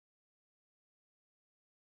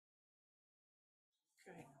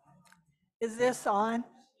Is this on?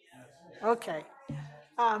 Okay.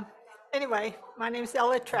 Um, Anyway, my name's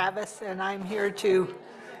Ella Travis, and I'm here to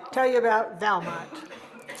tell you about Valmont.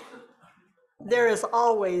 There is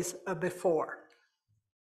always a before.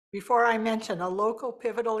 Before I mention a local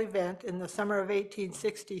pivotal event in the summer of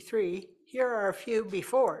 1863, here are a few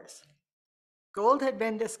befores. Gold had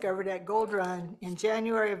been discovered at Gold Run in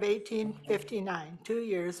January of 1859, 2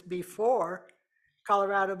 years before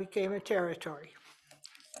Colorado became a territory.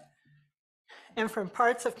 And from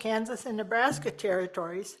parts of Kansas and Nebraska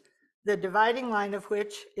territories, the dividing line of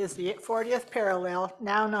which is the 40th parallel,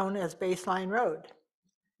 now known as Baseline Road.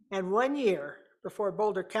 And 1 year before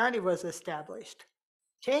Boulder County was established,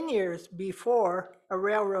 10 years before a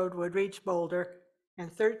railroad would reach Boulder,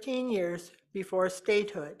 and 13 years before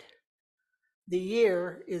statehood. The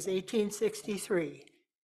year is 1863.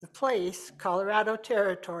 The place, Colorado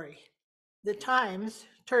Territory. The times,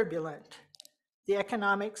 turbulent. The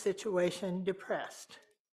economic situation, depressed.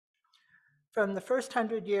 From the first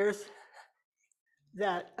 100 years,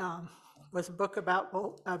 that was a book about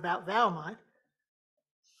Valmont.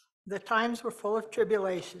 The times were full of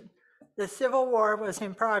tribulation. The Civil War was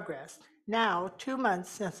in progress. Now, 2 months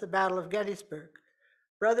since the Battle of Gettysburg,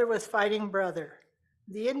 brother was fighting brother.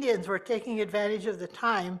 The Indians were taking advantage of the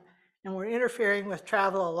time and were interfering with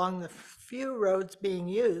travel along the few roads being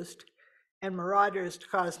used, and marauders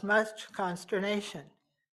caused much consternation.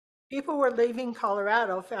 People were leaving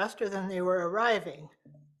Colorado faster than they were arriving,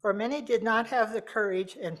 for many did not have the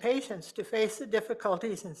courage and patience to face the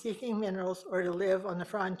difficulties in seeking minerals or to live on the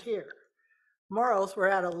frontier. Morals were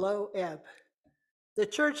at a low ebb. The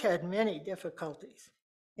church had many difficulties.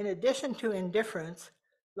 In addition to indifference,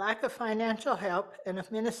 lack of financial help and of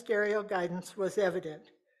ministerial guidance was evident.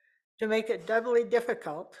 To make it doubly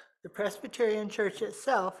difficult, the Presbyterian Church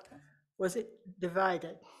itself was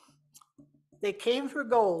divided. They came for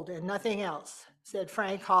gold and nothing else, said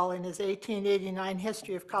Frank Hall in his 1889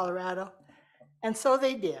 History of Colorado. And so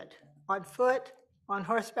they did, on foot, on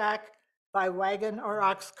horseback, by wagon or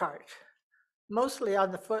ox cart, mostly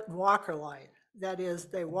on the foot and walker line. That is,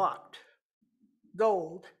 they walked.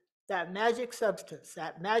 Gold, that magic substance,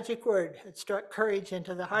 that magic word, had struck courage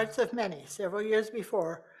into the hearts of many several years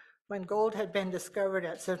before, when gold had been discovered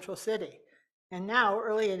at Central City. And now,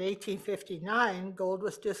 early in 1859, gold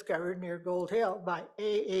was discovered near Gold Hill by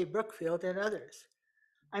A.A. Brookfield and others.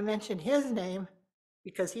 I mention his name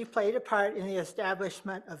because he played a part in the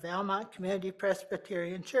establishment of Valmont Community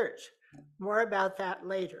Presbyterian Church. More about that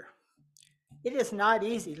later. It is not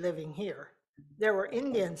easy living here. There were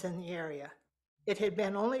Indians in the area. It had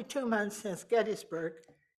been only 2 months since Gettysburg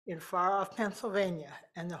in far-off Pennsylvania,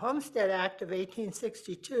 and the Homestead Act of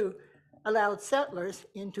 1862 allowed settlers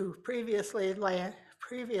into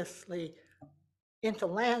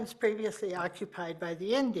lands previously occupied by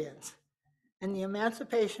the Indians, and the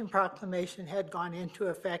Emancipation Proclamation had gone into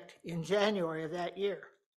effect in January of that year.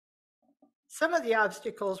 Some of the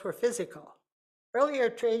obstacles were physical.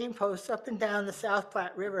 Earlier trading posts up and down the South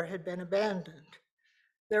Platte River had been abandoned.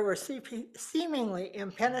 There were seemingly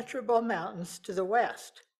impenetrable mountains to the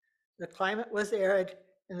west. The climate was arid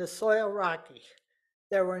and the soil rocky.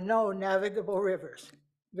 There were no navigable rivers,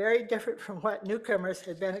 very different from what newcomers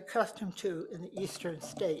had been accustomed to in the eastern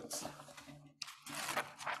states.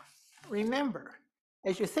 Remember,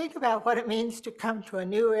 as you think about what it means to come to a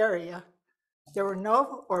new area, there were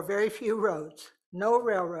no or very few roads, no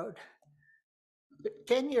railroad.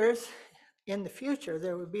 10 years in the future,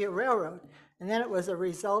 there would be a railroad, and then it was a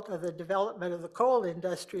result of the development of the coal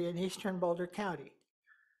industry in eastern Boulder County,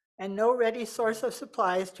 and no ready source of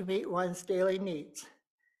supplies to meet one's daily needs.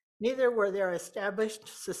 Neither were there established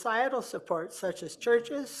societal supports such as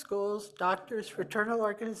churches, schools, doctors, fraternal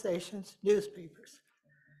organizations, newspapers.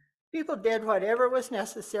 People did whatever was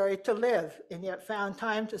necessary to live and yet found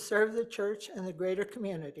time to serve the church and the greater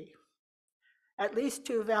community. At least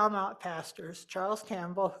 2 Valmont pastors, Charles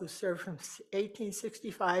Campbell, who served from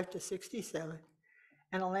 1865 to 67,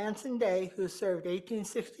 and Alanson Day, who served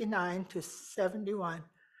 1869 to 71,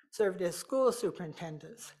 served as school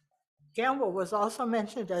superintendents. Campbell was also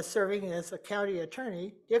mentioned as serving as a county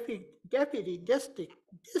attorney, deputy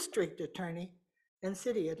district attorney, and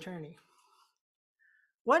city attorney.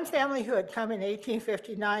 One family who had come in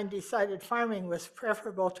 1859 decided farming was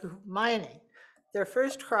preferable to mining. Their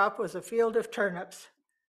first crop was a field of turnips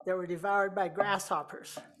that were devoured by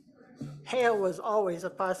grasshoppers. Hail was always a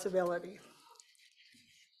possibility.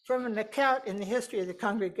 From an account in the history of the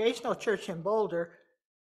Congregational Church in Boulder,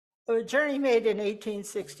 of a journey made in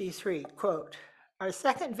 1863, quote, "Our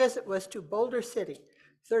second visit was to Boulder City,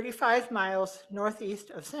 35 miles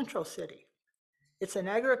northeast of Central City. It's an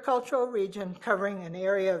agricultural region covering an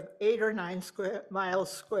area of 8 or 9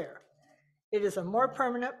 miles square. It is a more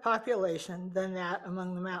permanent population than that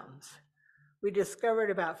among the mountains. We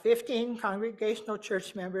discovered about 15 congregational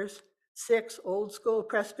church members, 6 old school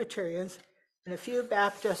Presbyterians, and a few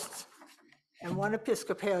Baptists, and 1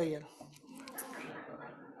 Episcopalian.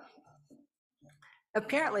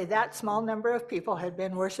 Apparently, that small number of people had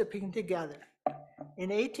been worshiping together. In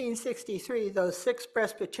 1863, those 6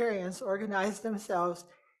 Presbyterians organized themselves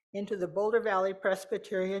into the Boulder Valley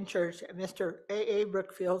Presbyterian Church at Mr. A.A.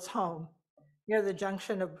 Brookfield's home, near the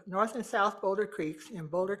junction of North and South Boulder Creeks in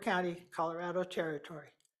Boulder County, Colorado Territory.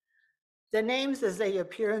 The names as they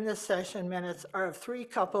appear in the session minutes are of 3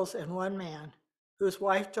 couples and 1 man, whose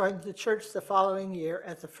wife joined the church the following year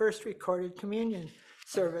at the first recorded communion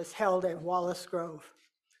service held at Wallace Grove.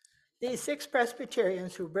 These 6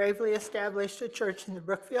 Presbyterians who bravely established a church in the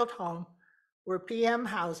Brookfield home were P.M.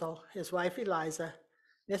 Housel, his wife Eliza,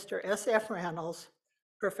 Mr. S.F. Reynolds,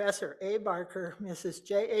 Professor A. Barker, Mrs.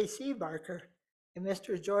 J.A.C. Barker, and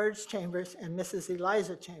Mr. George Chambers and Mrs.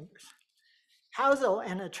 Eliza Chambers. Housel,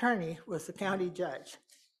 an attorney, was the county judge.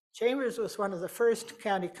 Chambers was one of the first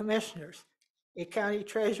county commissioners, a county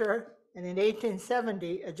treasurer, and in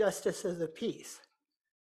 1870, a justice of the peace.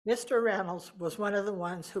 Mr. Reynolds was one of the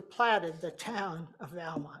ones who platted the town of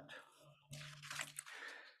Valmont.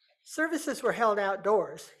 Services were held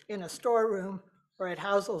outdoors, in a storeroom or at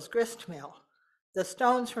Housel's grist mill. The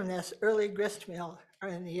stones from this early grist mill are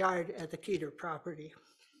in the yard at the Keeter property.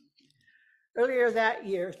 Earlier that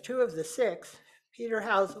year, 2 of the 6, Peter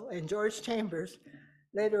Housel and George Chambers,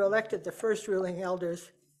 later elected the first ruling elders,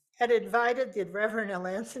 had invited the Reverend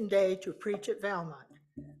Alanson Day to preach at Valmont.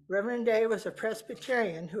 Reverend Day was a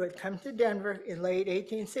Presbyterian who had come to Denver in late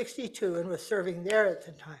 1862 and was serving there at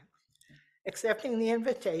the time. Accepting the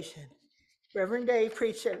invitation, Reverend Day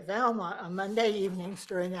preached at Valmont on Monday evenings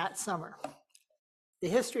during that summer. The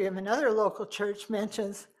history of another local church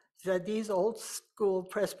mentions that these old school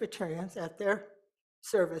Presbyterians at their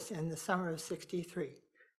service in the summer of '63.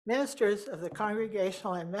 Ministers of the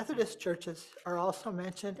Congregational and Methodist churches are also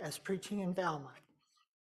mentioned as preaching in Valmont.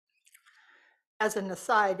 As an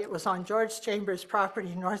aside, it was on George Chambers'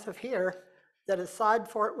 property north of here that a sod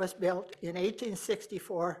fort was built in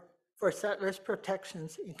 1864 for settlers'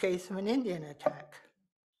 protections in case of an Indian attack.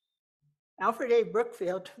 Alfred A.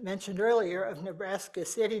 Brookfield, mentioned earlier of Nebraska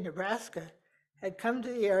City, Nebraska, had come to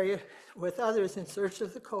the area with others in search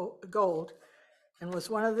of the gold and was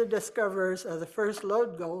one of the discoverers of the first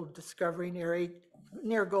lode gold discovery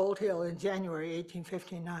near Gold Hill in January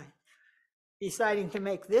 1859. Deciding to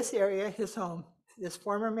make this area his home, this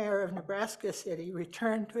former mayor of Nebraska City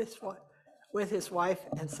returned to with his wife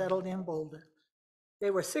and settled in Boulder.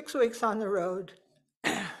 They were 6 weeks on the road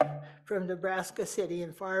from Nebraska City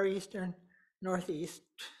in far eastern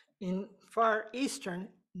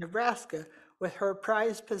Nebraska with her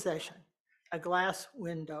prized possession, a glass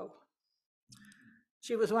window.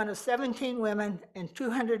 She was one of 17 women and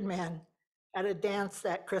 200 men at a dance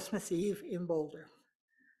that Christmas Eve in Boulder.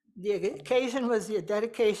 The occasion was the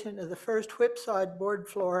dedication of the first whipsawed board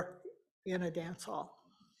floor in a dance hall.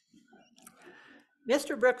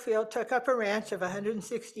 Mr. Brookfield took up a ranch of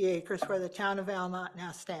 160 acres where the town of Valmont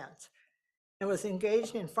now stands and was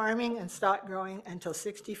engaged in farming and stock growing until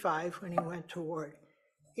 '65 when he went to ward.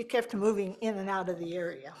 He kept moving in and out of the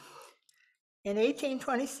area. In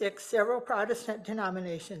 1826, several Protestant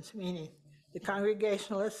denominations, meaning the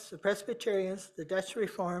Congregationalists, the Presbyterians, the Dutch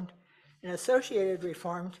Reformed, and Associated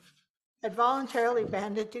Reformed, had voluntarily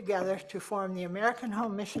banded together to form the American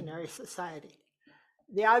Home Missionary Society.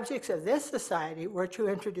 The objects of this society were to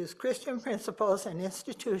introduce Christian principles and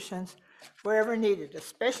institutions wherever needed,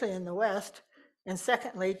 especially in the West, and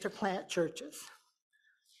secondly, to plant churches.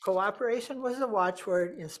 Cooperation was the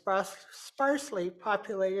watchword in sparsely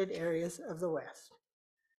populated areas of the West.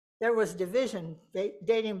 There was division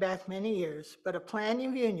dating back many years, but a plan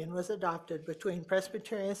of union was adopted between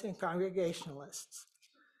Presbyterians and Congregationalists.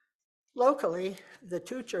 Locally, the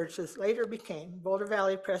 2 churches later became Boulder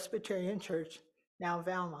Valley Presbyterian Church, now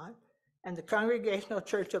Valmont, and the Congregational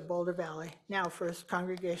Church of Boulder Valley, now First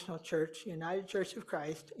Congregational Church, United Church of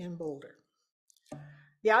Christ in Boulder.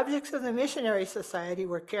 The objects of the Missionary Society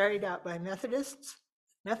were carried out by Methodists,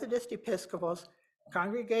 Methodist Episcopals,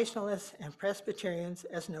 Congregationalists, and Presbyterians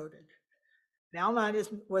as noted. Valmont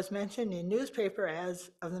was mentioned in newspaper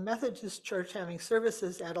ads of the Methodist Church having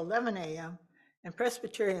services at 11 a.m. and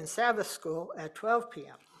Presbyterian Sabbath School at 12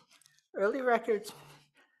 p.m. Early records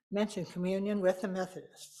mention communion with the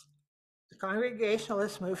Methodists. The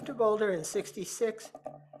Congregationalists moved to Boulder in '66.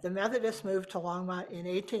 The Methodists moved to Longmont in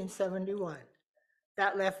 1871.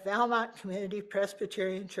 That left Valmont Community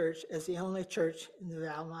Presbyterian Church as the only church in the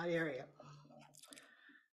Valmont area.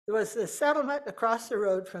 There was the settlement across the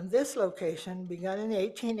road from this location, begun in the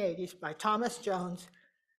 1880s by Thomas Jones,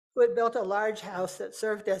 who had built a large house that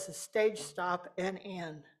served as a stage stop and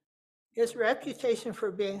inn. His reputation for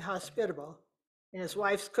being hospitable, and his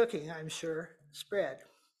wife's cooking, I'm sure, spread.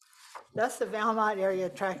 Thus, the Valmont area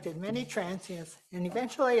attracted many transients and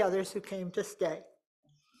eventually others who came to stay.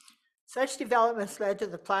 Such developments led to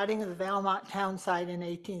the platting of the Valmont town site in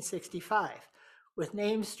 1865, with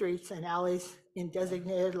named streets and alleys in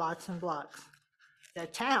designated lots and blocks. The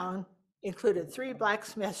town included 3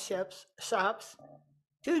 blacksmith shops,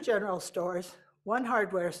 2 general stores, 1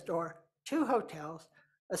 hardware store, 2 hotels,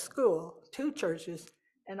 a school, 2 churches,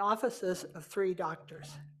 and offices of 3 doctors.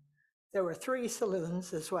 There were 3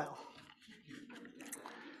 saloons as well.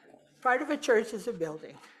 Part of a church is a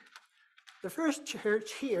building. The first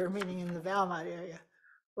church here, meaning in the Valmont area,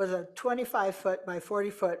 was a 25-foot by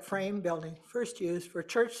 40-foot frame building, first used for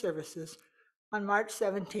church services on March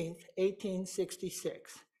 17,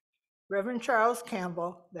 1866. Reverend Charles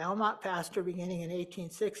Campbell, Valmont pastor beginning in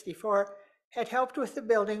 1864, had helped with the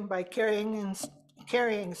building by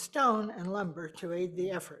carrying stone and lumber to aid the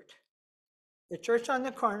effort. The church on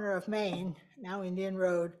the corner of Main, now Indian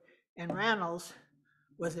Road, and Rannells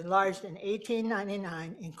was enlarged in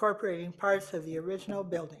 1899, incorporating parts of the original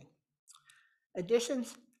building.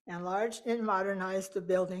 Additions enlarged and modernized the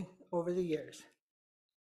building over the years.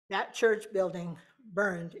 That church building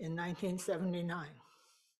burned in 1979.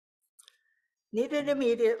 Needed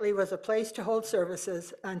immediately was a place to hold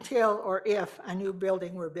services until or if a new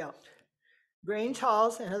building were built. Grange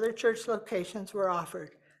halls and other church locations were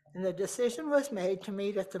offered, and the decision was made to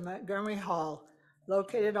meet at the Montgomery Hall,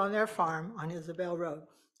 located on their farm on Isabel Road.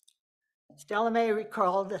 Stella May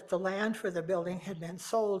recalled that the land for the building had been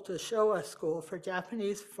sold to Showa School for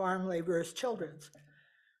Japanese farm laborers' children,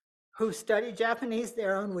 who studied Japanese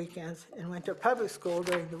there on weekends and went to public school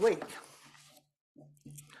during the week.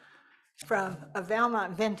 From a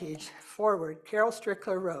Valmont vintage forward, Carol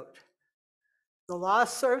Strickler wrote, "The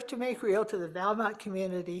loss served to make real to the Valmont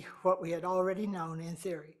community what we had already known in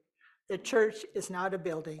theory. The church is not a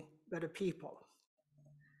building, but a people."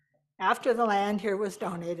 After the land here was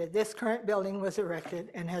donated, this current building was erected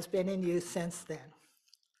and has been in use since then.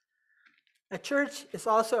 A church is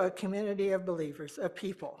also a community of believers, a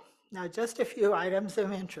people. Now, just a few items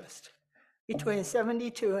of interest. Between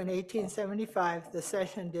 72 and 1875, the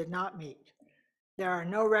session did not meet. There are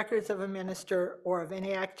no records of a minister or of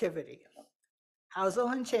any activity.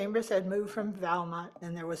 Housel and Chambers had moved from Valmont,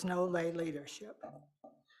 and there was no lay leadership.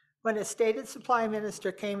 When a stated supply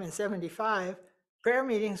minister came in 75, prayer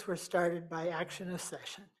meetings were started by action of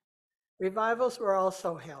session. Revivals were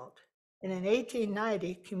also held, and in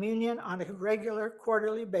 1890, communion on a regular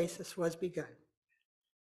quarterly basis was begun.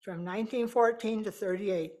 From 1914 to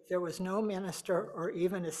 38, there was no minister or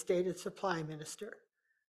even a stated supply minister.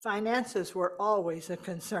 Finances were always a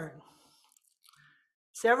concern.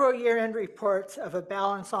 Several year-end reports of a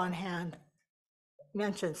balance on hand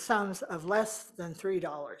mentioned sums of less than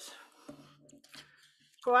 $3.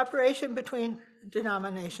 Cooperation between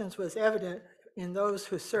denominations was evident in those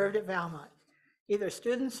who served at Valmont, either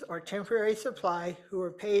students or temporary supply who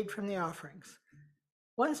were paid from the offerings.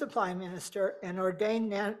 One supply minister, an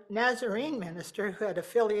ordained Nazarene minister who had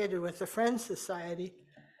affiliated with the Friends Society,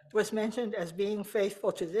 was mentioned as being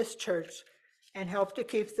faithful to this church and helped to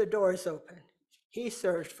keep the doors open. He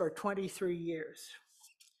served for 23 years.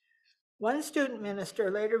 One student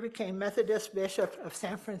minister later became Methodist Bishop of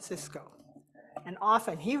San Francisco, and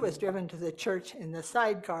often he was driven to the church in the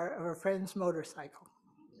sidecar of a friend's motorcycle.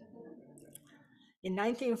 In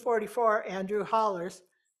 1944, Andrew Hollers,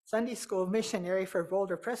 Sunday school missionary for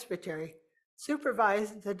Boulder Presbytery,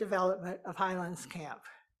 supervised the development of Highlands Camp.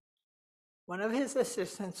 One of his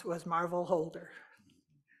assistants was Marvel Holder.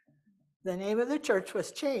 The name of the church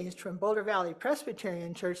was changed from Boulder Valley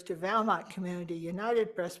Presbyterian Church to Valmont Community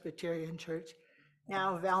United Presbyterian Church,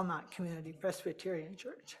 now Valmont Community Presbyterian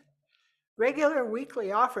Church. Regular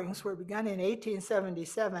weekly offerings were begun in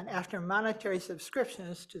 1877 after monetary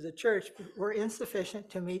subscriptions to the church were insufficient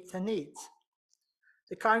to meet the needs.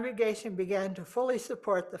 The congregation began to fully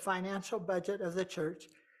support the financial budget of the church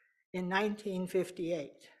in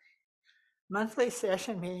 1958. Monthly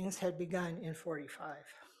session meetings had begun in 45.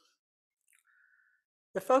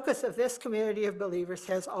 The focus of this community of believers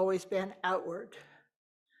has always been outward.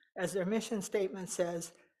 As their mission statement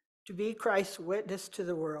says, to be Christ's witness to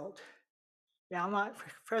the world. Valmont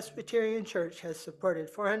Presbyterian Church has supported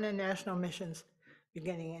 400 national missions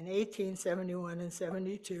beginning in 1871 and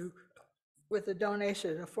 72 with a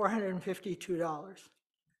donation of $452.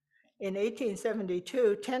 In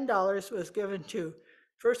 1872, $10 was given to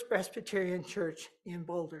First Presbyterian Church in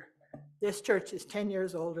Boulder. This church is 10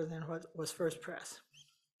 years older than what was First Pres.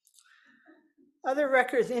 Other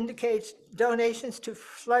records indicate donations to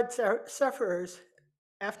flood sufferers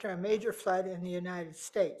after a major flood in the United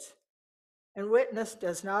States. And witness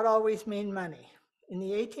does not always mean money. In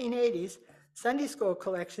the 1880s, Sunday school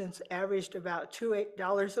collections averaged about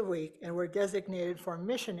 $2 a week and were designated for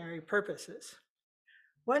missionary purposes.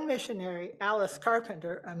 One missionary, Alice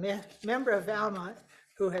Carpenter, a member of Valmont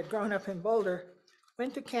who had grown up in Boulder,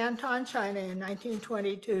 went to Canton, China in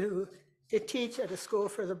 1922 to teach at a school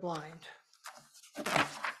for the blind.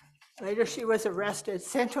 Later, she was arrested,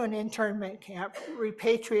 sent to an internment camp,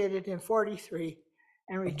 repatriated in 43,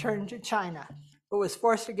 and returned to China, but was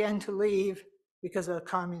forced again to leave because of a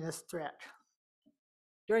communist threat.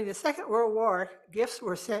 During the Second World War, gifts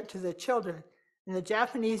were sent to the children in the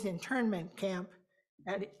Japanese internment camp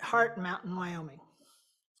at Hart Mountain, Wyoming.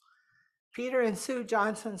 Peter and Sue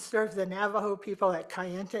Johnson served the Navajo people at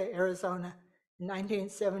Kayenta, Arizona in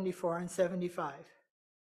 1974 and 75.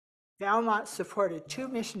 Valmont supported two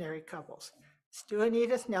missionary couples, Stu and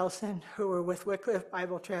Edith Nelson, who were with Wycliffe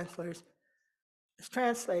Bible translators,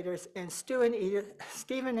 and Stephen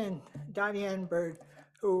and Diane Bird,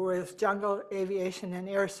 who were with Jungle Aviation and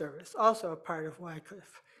Air Service, also a part of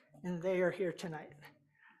Wycliffe, and they are here tonight.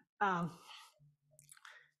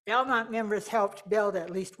 Valmont members helped build at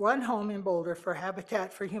least one home in Boulder for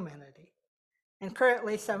Habitat for Humanity, and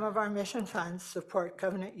currently some of our mission funds support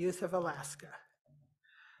Covenant Youth of Alaska.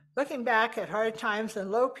 Looking back at hard times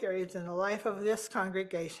and low periods in the life of this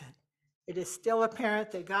congregation, it is still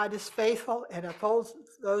apparent that God is faithful and upholds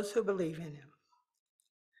those who believe in him.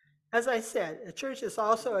 As I said, a church is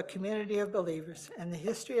also a community of believers, and the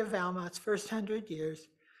history of Valmont's first 100 years,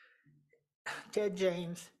 Ted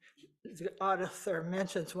James, the author,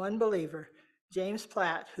 mentions one believer, James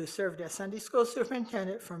Platt, who served as Sunday school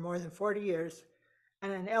superintendent for more than 40 years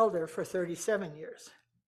and an elder for 37 years.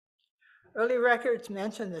 Early records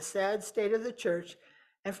mention the sad state of the church,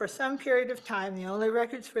 and for some period of time, the only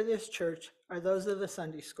records for this church are those of the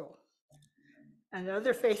Sunday school.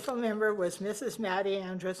 Another faithful member was Mrs. Mattie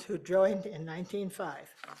Andrus, who joined in 1905.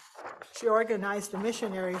 She organized a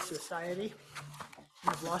missionary society.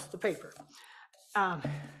 I've lost the paper. I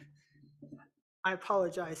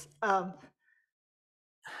apologize. I'll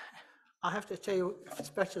have to tell you as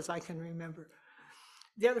much as I can remember.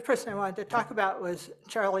 The other person I wanted to talk about was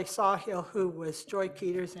Charlie Sawhill, who was Joy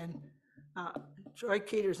Keeter's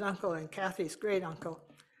uncle and Kathy's great uncle,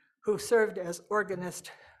 who served as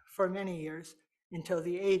organist for many years until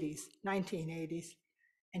the 1980s.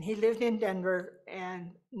 And he lived in Denver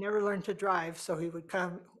and never learned to drive, so he would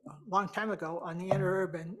come a long time ago on the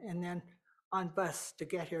interurban and then on bus to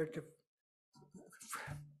get here to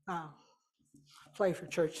play for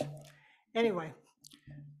church. Anyway,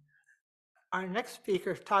 our next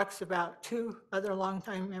speaker talks about two other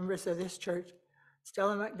longtime members of this church,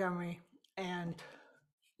 Stella Montgomery and,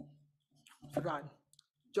 forgotten,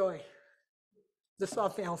 Joy, the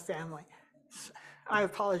Sawhill family. I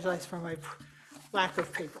apologize for my lack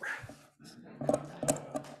of paper.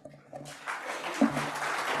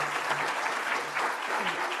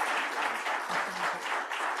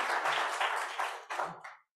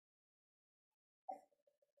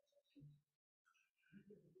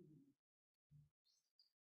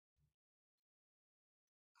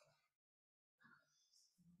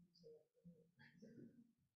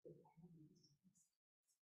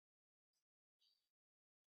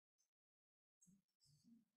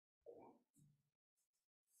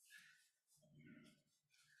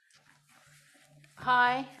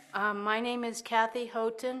 Hi, my name is Kathy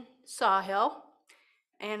Houghton Sawhill,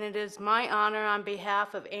 and it is my honor on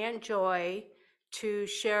behalf of Aunt Joy to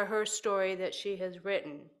share her story that she has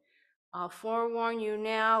written. I'll forewarn you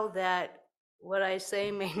now that what I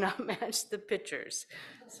say may not match the pictures,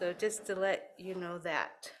 so just to let you know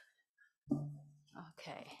that.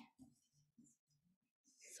 Okay.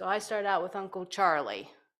 So I start out with Uncle Charlie.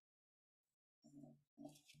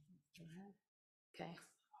 Okay.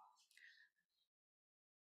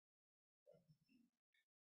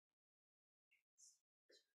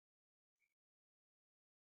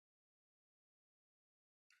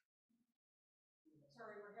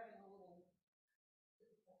 Sorry, we're having a little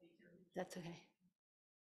difficulty here. That's okay.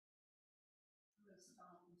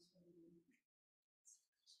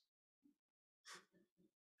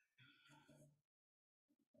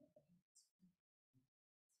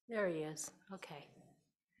 There he is. Okay.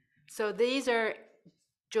 So these are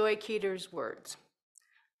Joy Keeter's words.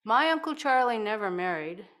 My Uncle Charlie never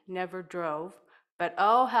married, never drove, but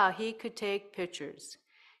oh, how he could take pictures.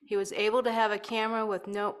 He was able to have a camera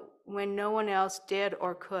when no one else did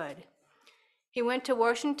or could. He went to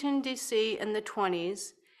Washington, D.C. in the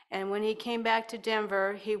 20s, and when he came back to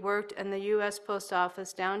Denver, he worked in the U.S. Post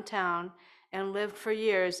Office downtown and lived for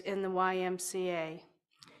years in the YMCA.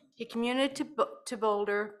 He commuted to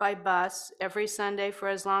Boulder by bus every Sunday for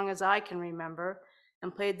as long as I can remember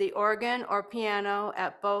and played the organ or piano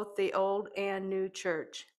at both the old and new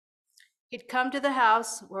church. He'd come to the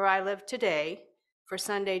house where I live today for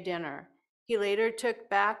Sunday dinner. We later took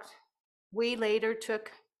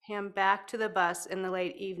him back to the bus in the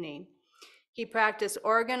late evening. He practiced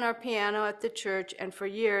organ or piano at the church and for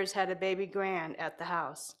years had a baby grand at the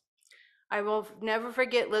house. I will never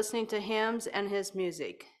forget listening to hymns and his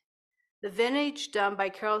music. The vintage done by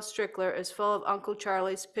Carol Strickler is full of Uncle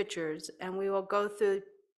Charlie's pictures, and we will go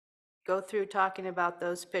through talking about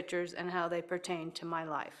those pictures and how they pertain to my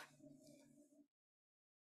life.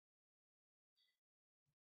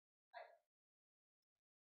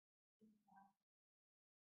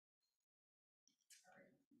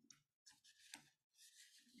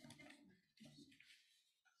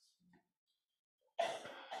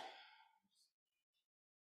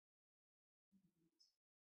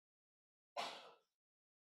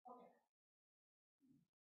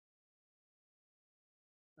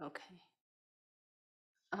 Okay.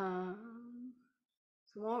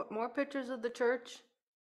 So more pictures of the church.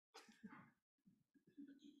 I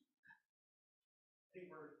think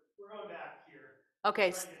we're going back here. Okay.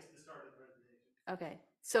 Trying to get to the start of the presentation. Okay.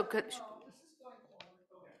 So could This is going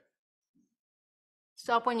forward. Okay.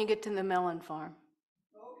 stop when you get to the melon farm.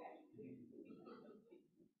 Okay.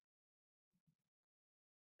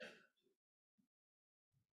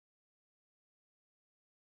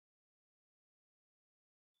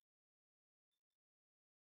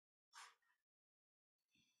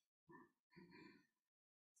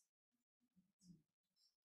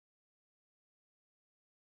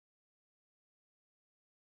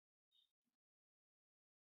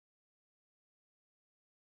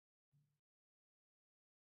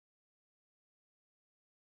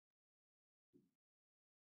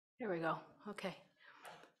 Here we go. Okay.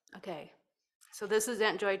 Okay. So this is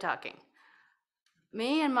Aunt Joy talking.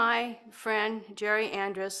 Me and my friend Jerry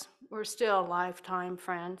Andrus, we're still lifetime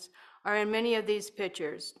friends, are in many of these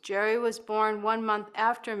pictures. Jerry was born 1 month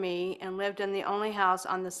after me and lived in the only house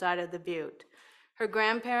on the side of the butte. Her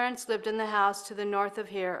grandparents lived in the house to the north of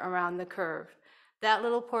here around the curve. That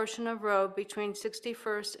little portion of road between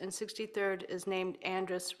 61st and 63rd is named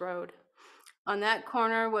Andrus Road. On that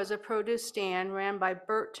corner was a produce stand ran by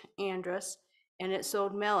Bert Andrus, and it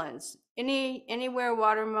sold melons. Anywhere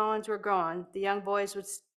watermelons were growing, the young boys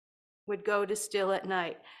would go to steal at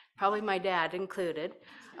night, probably my dad included.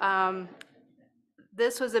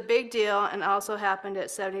 This was a big deal and also happened at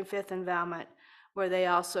 75th and Valmont, where they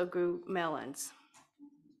also grew melons.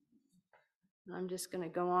 I'm just going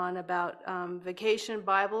to go on about Vacation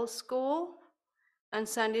Bible School and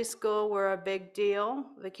Sunday school were a big deal.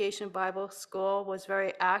 Vacation Bible School was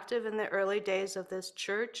very active in the early days of this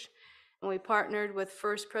church, and we partnered with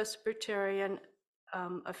First Presbyterian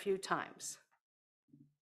a few times.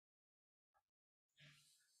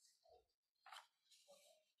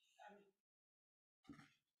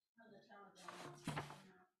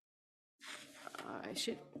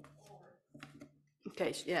 She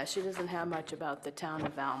doesn't have much about the town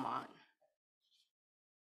of Valmont.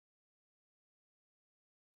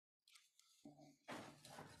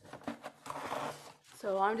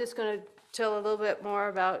 So I'm just going to tell a little bit more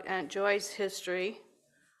about Aunt Joy's history.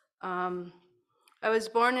 I was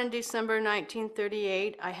born in December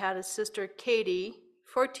 1938. I had a sister, Katie,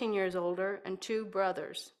 14 years older, and 2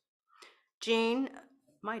 brothers. Gene,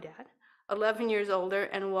 my dad, 11 years older,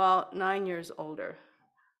 and Walt, 9 years older.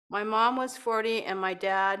 My mom was 40 and my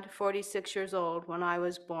dad 46 years old when I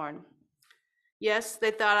was born. Yes, they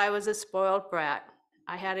thought I was a spoiled brat.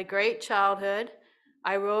 I had a great childhood.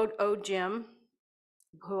 I rode Jim,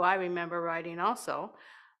 who I remember riding also,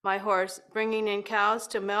 my horse, bringing in cows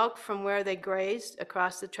to milk from where they grazed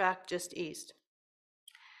across the track just east.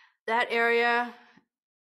 That area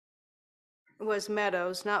was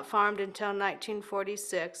meadows, not farmed until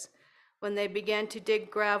 1946, when they began to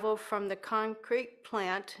dig gravel from the concrete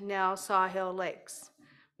plant, now Sawhill Lakes,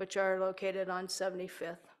 which are located on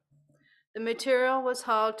 75th. The material was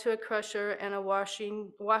hauled to a crusher and a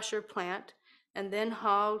washer plant, and then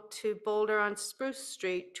hauled to Boulder on Spruce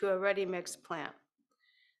Street to a ready-mix plant.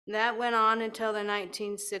 And that went on until the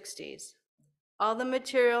 1960s. All the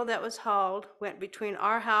material that was hauled went between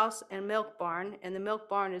our house and milk barn, and the milk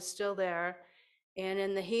barn is still there, And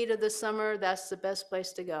in the heat of the summer, that's the best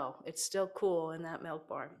place to go. It's still cool in that milk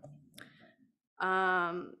barn.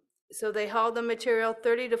 So they hauled the material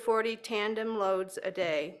 30 to 40 tandem loads a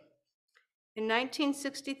day. In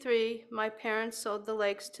 1963, my parents sold the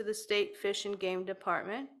lakes to the State Fish and Game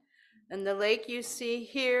Department. And the lake you see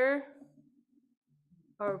here,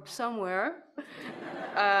 or somewhere,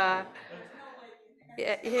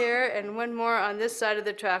 here and one more on this side of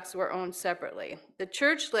the tracks were owned separately. The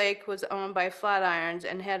Church Lake was owned by Flatirons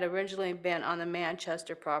and had originally been on the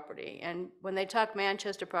Manchester property. And when they talk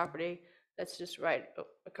Manchester property, that's just right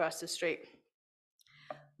across the street.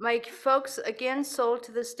 My folks again sold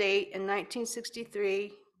to the state in 1963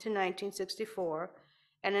 to 1964,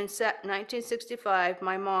 and in 1965,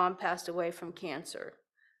 my mom passed away from cancer.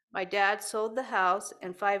 My dad sold the house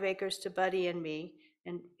and 5 acres to Buddy and me,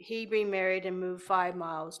 and he remarried and moved 5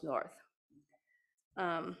 miles north.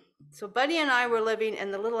 So Buddy and I were living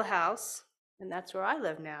in the little house, and that's where I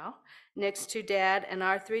live now, next to Dad and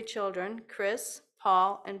our 3 children, Chris,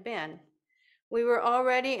 Paul, and Ben. We were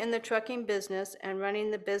already in the trucking business and running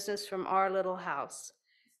the business from our little house.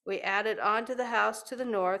 We added on to the house to the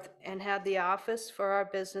north and had the office for our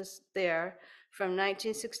business there from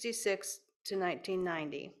 1966 to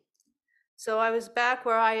 1990. So I was back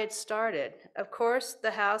where I had started. Of course,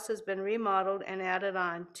 the house has been remodeled and added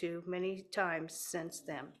on to many times since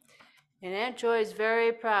then. And Aunt Joy is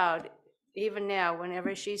very proud, even now,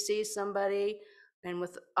 whenever she sees somebody, and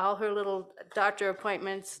with all her little doctor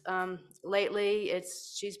appointments lately,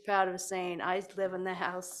 she's proud of saying, I live in the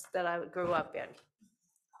house that I grew up in.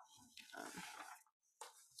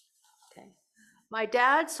 Okay. My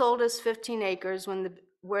dad sold us 15 acres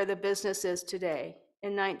where the business is today.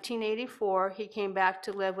 In 1984, he came back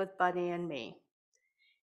to live with Buddy and me.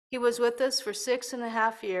 He was with us for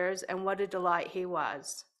 6.5 years, and what a delight he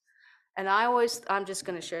was. And I'm just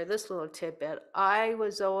going to share this little tidbit. I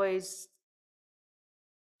was always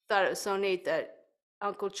thought it was so neat that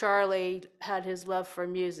Uncle Charlie had his love for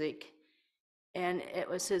music, and it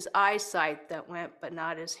was his eyesight that went, but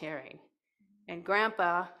not his hearing. And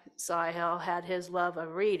Grandpa Sahil had his love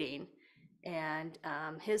of reading, and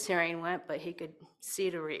his hearing went, but he could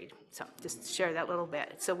see to read. So just to share that little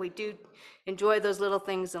bit. So we do enjoy those little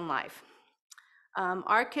things in life.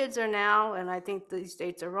 Our kids are now, and I think these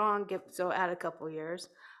dates are wrong, so add a couple years,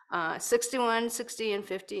 61, 60, and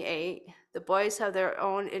 58. The boys have their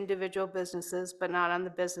own individual businesses, but not on the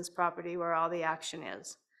business property where all the action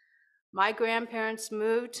is. My grandparents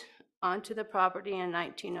moved onto the property in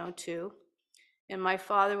 1902, and my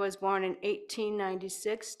father was born in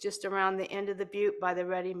 1896, just around the end of the butte by the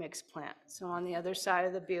ready mix plant. So on the other side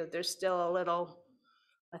of the butte, there's still a little,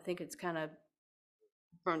 I think it's kind of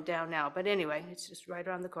burned down now, but anyway, it's just right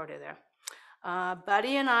around the corner there.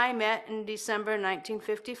 Buddy and I met in December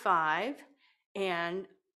 1955, and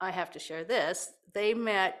I have to share this. They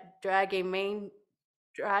met dragging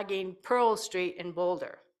Pearl Street in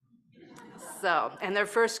Boulder. So, and their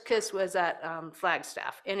first kiss was at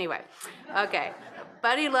Flagstaff. Anyway, okay.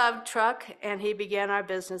 Buddy loved truck, and he began our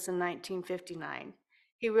business in 1959.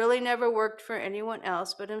 He really never worked for anyone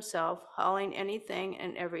else but himself, hauling anything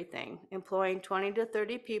and everything, employing 20 to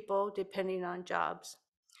 30 people depending on jobs.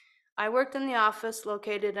 I worked in the office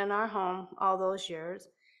located in our home all those years,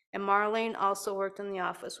 and Marlene also worked in the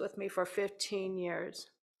office with me for 15 years.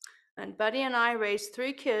 And Buddy and I raised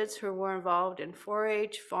 3 kids who were involved in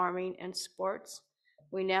 4-H, farming, and sports.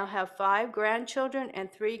 We now have 5 grandchildren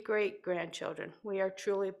and 3 great-grandchildren. We are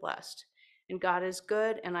truly blessed. And God is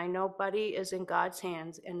good, and I know Buddy is in God's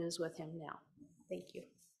hands and is with him now. Thank you.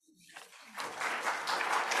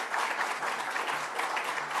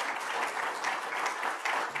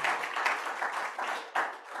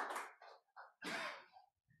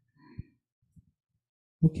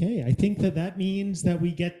 Okay, I think that means that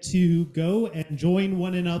we get to go and join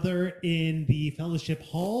one another in the fellowship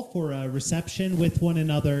hall for a reception with one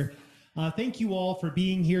another. Thank you all for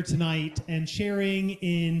being here tonight and sharing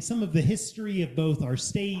in some of the history of both our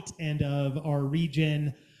state and of our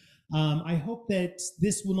region. I hope that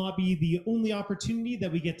this will not be the only opportunity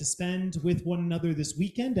that we get to spend with one another this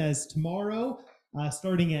weekend, as tomorrow,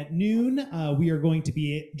 starting at noon, we are going to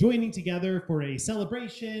be joining together for a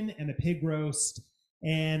celebration and a pig roast.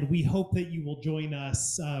 And we hope that you will join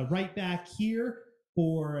us right back here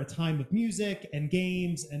for a time of music and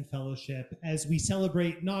games and fellowship as we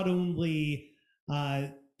celebrate not only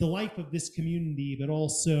the life of this community, but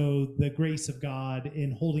also the grace of God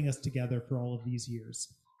in holding us together for all of these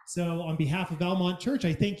years. So on behalf of Valmont Church,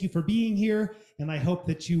 I thank you for being here, and I hope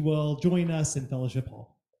that you will join us in Fellowship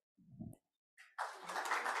Hall.